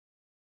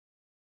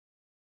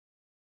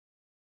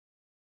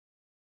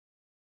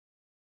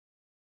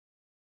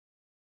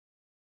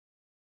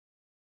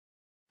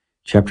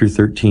Chapter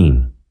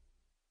 13.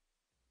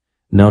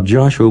 Now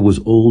Joshua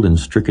was old and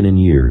stricken in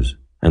years,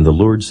 and the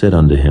Lord said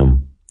unto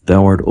him,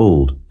 Thou art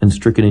old and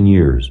stricken in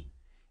years,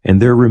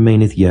 and there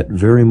remaineth yet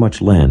very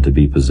much land to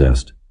be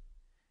possessed.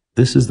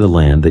 This is the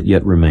land that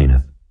yet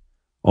remaineth,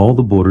 all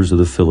the borders of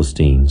the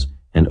Philistines,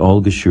 and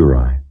all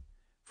Geshuri,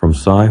 from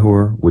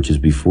Sihor, which is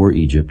before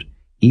Egypt,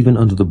 even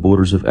unto the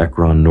borders of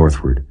Ekron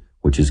northward,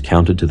 which is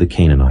counted to the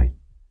Canaanite.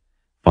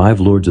 5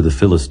 lords of the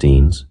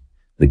Philistines,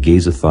 the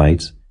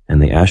Gezathites,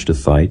 and the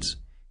Ashdothites,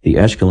 the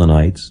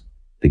Ashkelonites,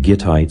 the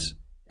Gittites,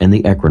 and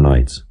the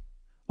Ekronites,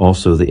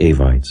 also the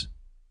Avites.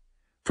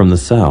 From the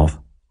south,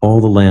 all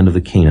the land of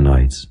the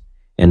Canaanites,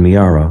 and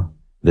Meara,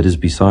 that is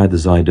beside the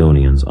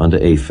Zidonians, unto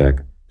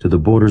Aphek, to the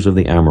borders of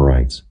the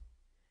Amorites,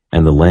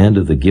 and the land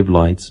of the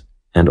Giblites,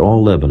 and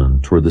all Lebanon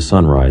toward the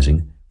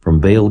sunrising, from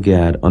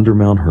Baal-Gad under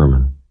Mount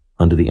Hermon,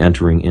 unto the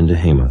entering into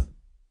Hamath.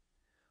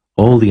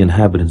 All the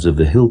inhabitants of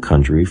the hill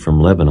country from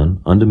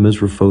Lebanon unto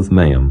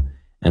Misrephoth-Maim,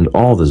 and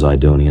all the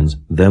Zidonians,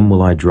 them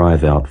will I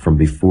drive out from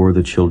before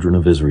the children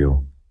of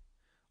Israel.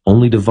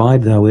 Only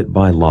divide thou it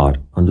by lot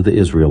unto the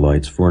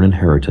Israelites for an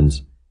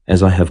inheritance,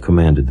 as I have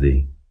commanded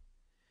thee.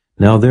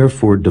 Now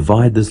therefore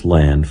divide this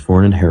land for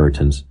an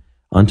inheritance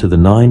unto the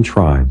 9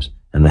 tribes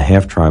and the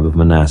half-tribe of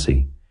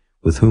Manasseh,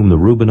 with whom the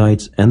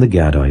Reubenites and the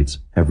Gadites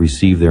have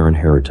received their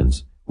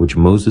inheritance, which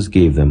Moses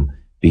gave them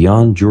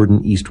beyond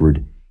Jordan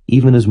eastward,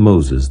 even as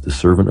Moses, the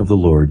servant of the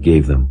Lord,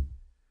 gave them.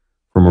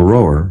 From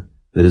Aroer,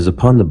 that is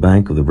upon the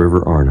bank of the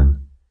river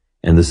Arnon,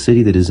 and the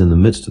city that is in the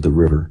midst of the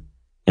river,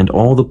 and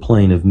all the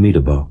plain of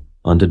Medeba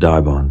unto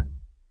Dibon,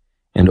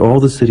 and all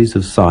the cities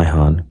of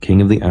Sihon,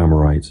 king of the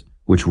Amorites,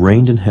 which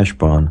reigned in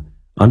Heshbon,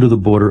 under the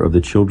border of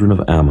the children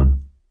of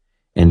Ammon,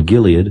 and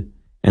Gilead,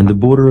 and the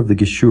border of the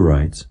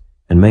Geshurites,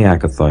 and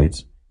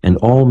Maacathites, and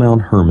all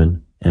Mount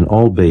Hermon, and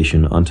all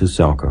Bashan unto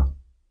Salcah,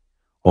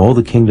 all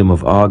the kingdom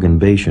of Og and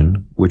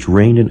Bashan, which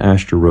reigned in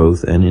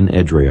Ashtaroth and in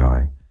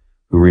Edrei,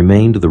 who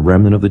remained the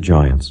remnant of the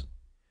giants.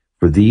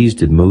 For these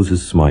did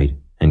Moses smite,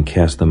 and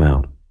cast them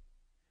out.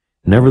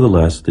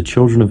 Nevertheless, the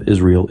children of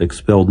Israel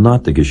expelled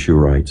not the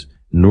Geshurites,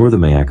 nor the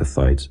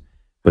Maacathites,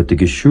 but the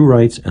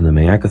Geshurites and the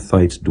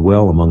Maacathites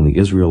dwell among the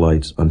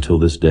Israelites until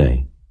this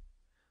day.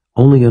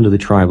 Only unto the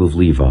tribe of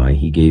Levi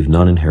he gave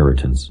none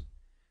inheritance.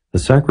 The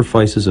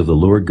sacrifices of the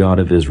Lord God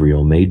of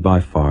Israel made by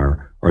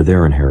fire are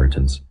their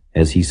inheritance,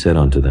 as he said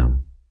unto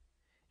them.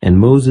 And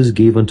Moses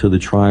gave unto the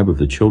tribe of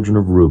the children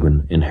of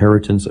Reuben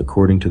inheritance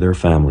according to their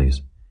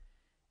families.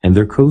 And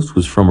their coast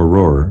was from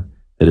Aroer,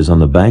 that is on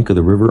the bank of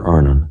the river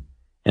Arnon,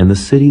 and the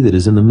city that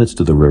is in the midst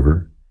of the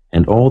river,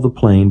 and all the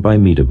plain by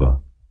Medeba,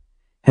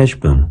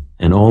 Heshbon,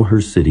 and all her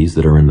cities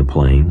that are in the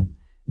plain,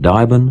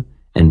 Dibon,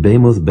 and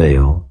Bamoth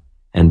Baal,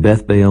 and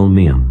Beth Baal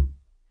Meon,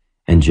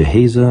 and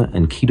Jehaza,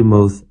 and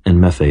Kedemoth, and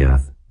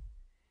Mephaath,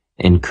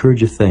 and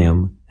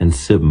Kirjathaim, and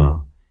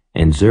Sibmah,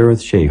 and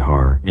Zereth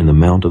Shahar in the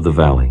mount of the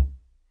valley,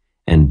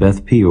 and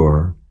Beth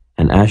Peor,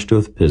 and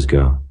Ashdoth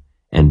Pisgah,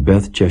 and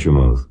Beth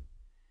Jeshimoth,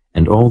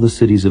 and all the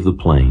cities of the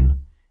plain,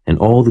 and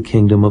all the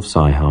kingdom of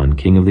Sihon,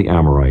 king of the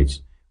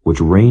Amorites,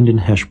 which reigned in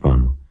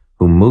Heshbon,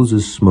 whom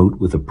Moses smote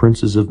with the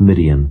princes of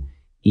Midian,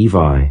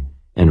 Evi,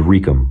 and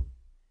Rechem,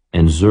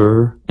 and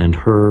Zur, and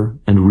Hur,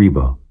 and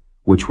Reba,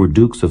 which were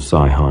dukes of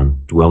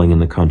Sihon, dwelling in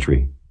the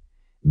country.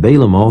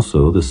 Balaam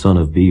also, the son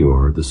of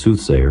Beor, the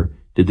soothsayer,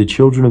 did the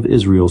children of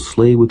Israel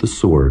slay with the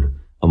sword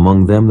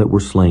among them that were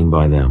slain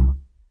by them.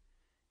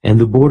 And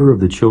the border of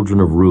the children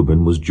of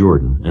Reuben was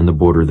Jordan, and the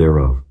border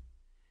thereof.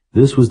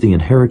 This was the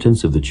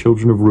inheritance of the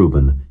children of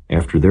Reuben,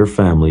 after their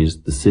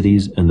families, the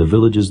cities, and the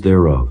villages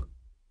thereof.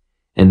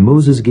 And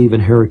Moses gave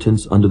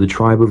inheritance unto the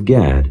tribe of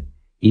Gad,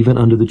 even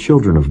unto the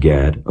children of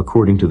Gad,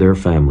 according to their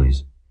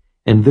families.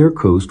 And their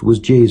coast was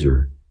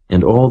Jazer,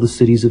 and all the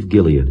cities of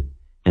Gilead,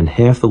 and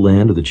half the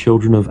land of the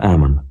children of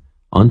Ammon,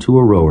 unto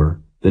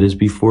Aroer, that is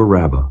before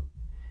Rabbah,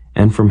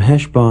 and from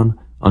Heshbon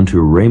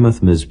unto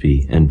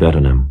Ramoth-Mizpeh and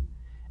Betonim,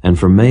 and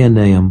from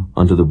Mahanaim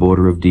unto the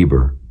border of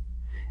Debir,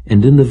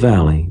 and in the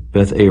valley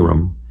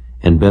Beth-aram,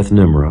 and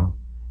Beth-nimrah,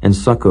 and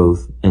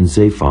Succoth, and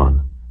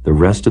Zaphon, the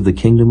rest of the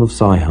kingdom of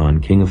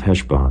Sihon, king of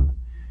Heshbon,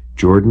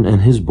 Jordan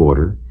and his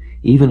border,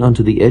 even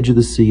unto the edge of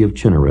the sea of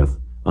Chinnereth,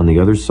 on the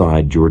other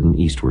side Jordan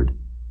eastward.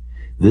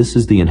 This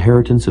is the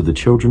inheritance of the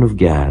children of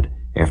Gad,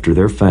 after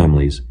their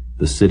families,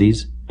 the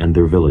cities, and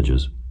their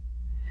villages.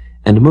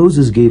 And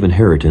Moses gave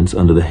inheritance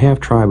unto the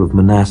half-tribe of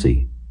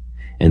Manasseh,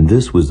 and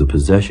this was the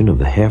possession of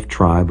the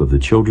half-tribe of the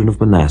children of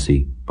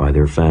Manasseh by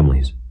their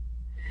families.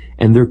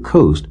 And their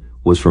coast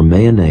was from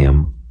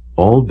Mahanaim,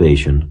 all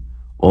Bashan,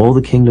 all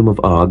the kingdom of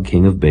Og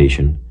king of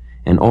Bashan,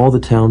 and all the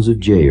towns of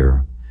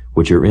Jair,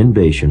 which are in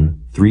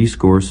Bashan,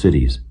 80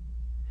 cities,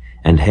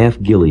 and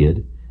half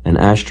Gilead, and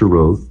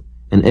Ashtaroth,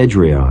 and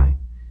Edrei,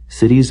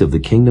 cities of the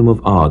kingdom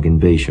of Og in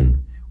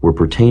Bashan, were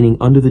pertaining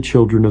unto the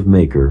children of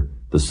Machir,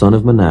 the son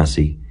of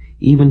Manasseh,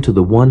 even to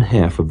the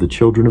 1/2 of the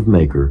children of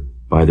Machir,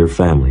 by their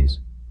families.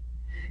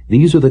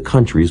 These are the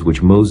countries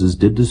which Moses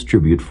did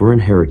distribute for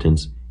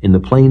inheritance in the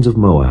plains of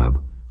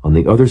Moab, on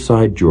the other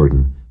side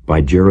Jordan,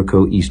 by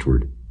Jericho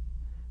eastward.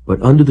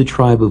 But unto the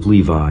tribe of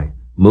Levi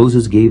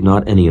Moses gave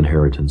not any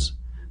inheritance.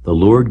 The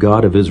Lord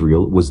God of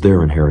Israel was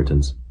their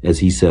inheritance, as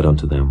he said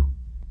unto them.